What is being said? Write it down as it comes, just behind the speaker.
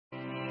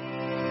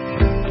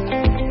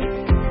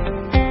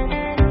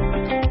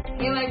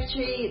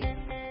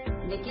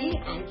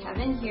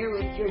here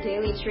with your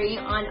Daily Tree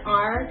on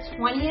our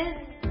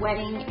 20th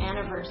wedding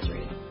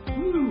anniversary.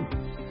 Woo!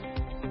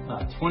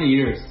 20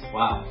 years,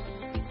 wow.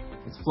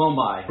 It's flown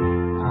by.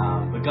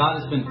 But God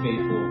has been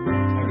faithful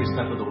every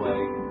step of the way.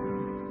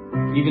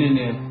 Even in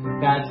the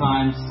bad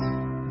times,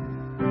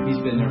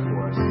 He's been there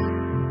for us.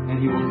 And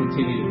He will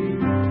continue to be.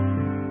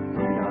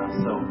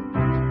 And so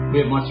we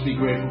have much to be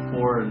grateful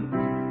for. And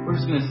we're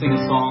just going to sing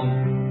a song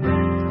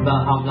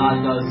about how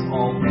God does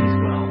all things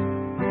well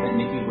at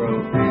Nikki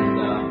Grove.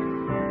 And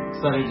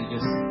excited to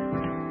just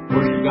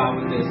worship God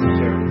with this and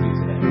share it with you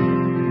today.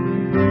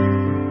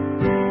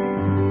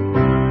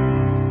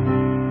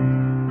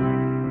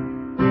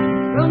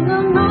 From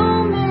the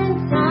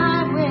moment I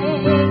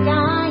wake,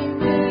 I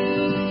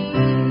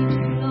need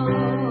you,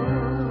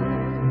 Lord.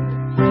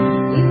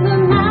 In the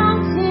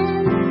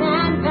mountains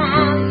and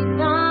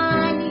valleys,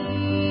 I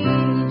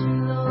need you,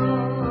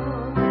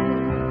 Lord.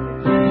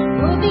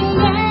 You're the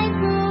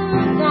anchor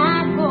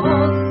that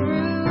holds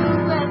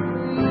through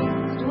every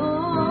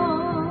storm.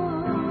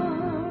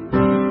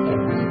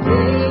 Every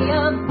day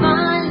of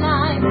my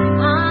life,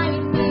 I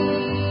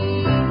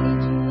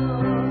need you,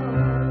 Lord.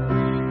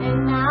 And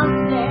I'll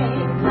say,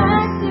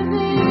 blessed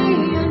be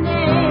your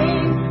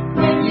name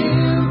when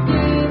you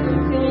give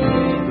and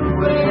take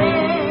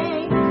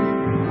away.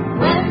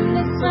 When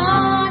the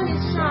sun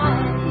is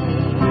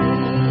shining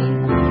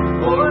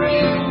or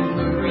in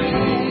the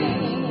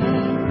rain,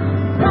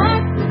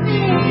 blessed be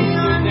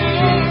your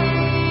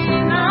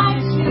name. I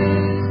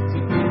choose to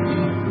give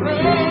you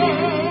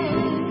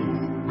praise.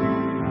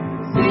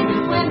 'Cause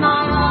even when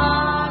my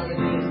heart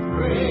is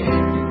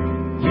breaking,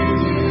 you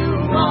do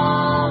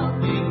all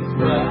things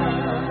well.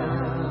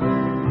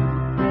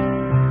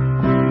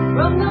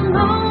 From the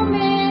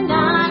moment I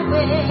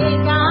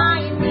wake,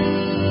 I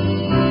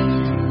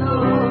need you,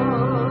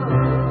 Lord.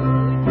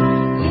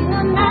 In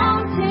the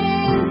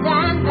mountains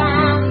and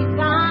valleys,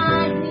 I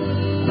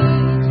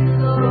need you,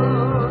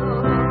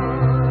 Lord.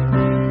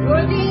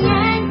 You're the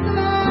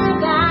anchor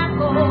that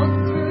holds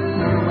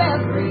through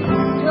every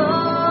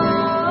storm.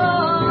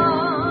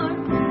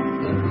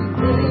 Every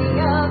day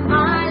of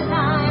my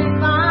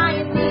life,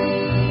 I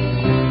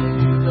need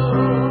you,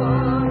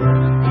 Lord.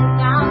 And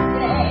I'll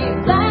say,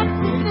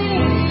 blessed be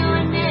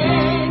your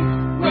name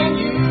when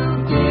you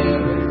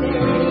give and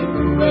take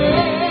away.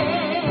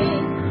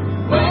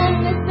 When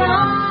the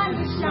sun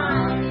is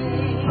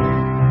shining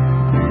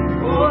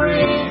or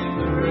in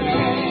the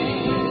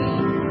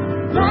rain,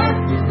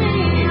 blessed be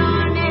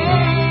your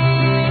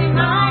name.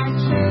 I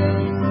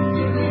choose to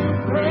give you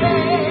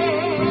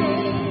praise.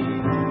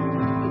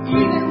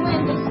 Even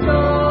when the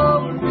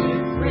storm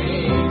is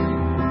raging,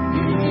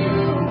 you do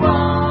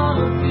all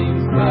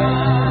things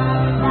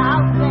well.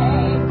 I'll say,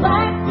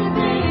 blessed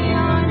be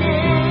your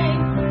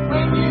name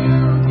when you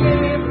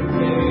give and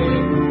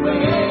take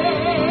away.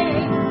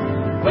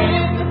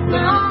 When the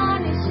sun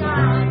is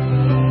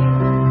shining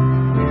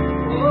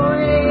or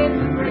in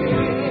the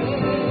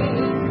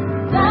rain,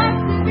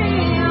 blessed be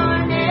your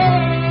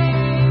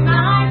name. I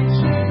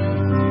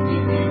choose to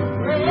give you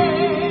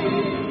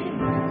praise.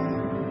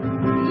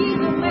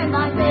 Even when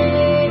my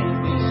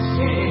faith is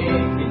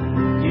shaken,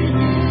 you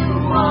do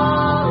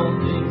all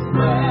things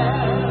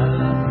well.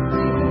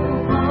 Do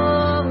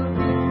all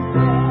things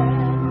well.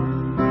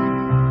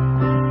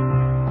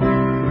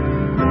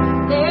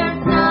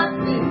 There's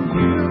nothing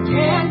you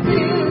can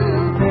do.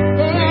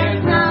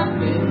 There's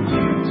nothing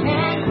you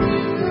can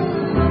do.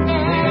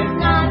 There's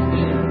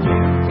nothing you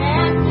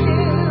can do.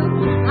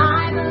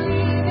 I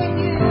believe in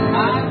you.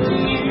 I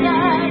believe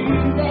that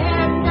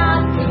there's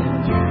nothing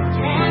you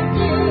can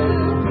do.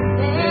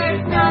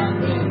 There's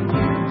nothing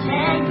you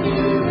can do.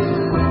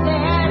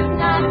 There's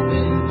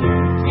nothing you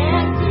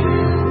can do.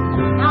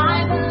 I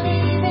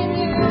believe in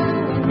you,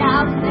 and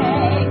I'll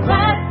say,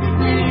 blessed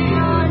be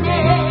your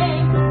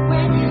name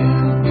when you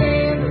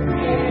give and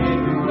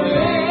take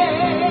away.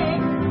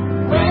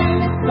 When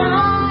the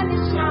sun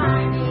is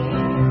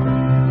shining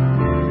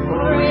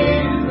or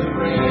in the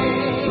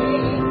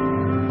rain,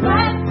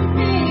 blessed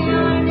be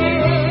your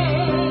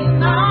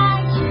name. I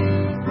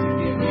choose to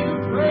give you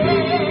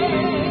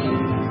praise.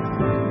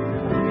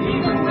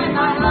 Even when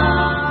my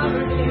heart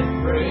is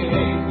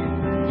breaking,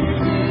 you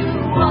do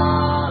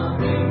all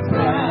things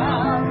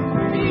well.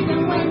 Even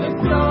when the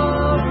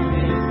storm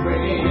is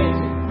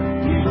raging,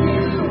 you do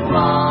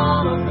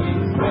all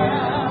things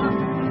well.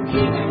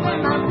 Even when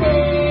my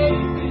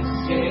faith is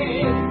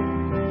shaken,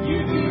 you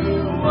do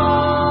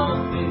all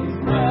things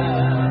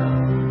well.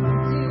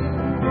 Do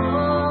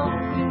all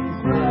things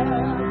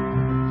well.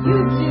 You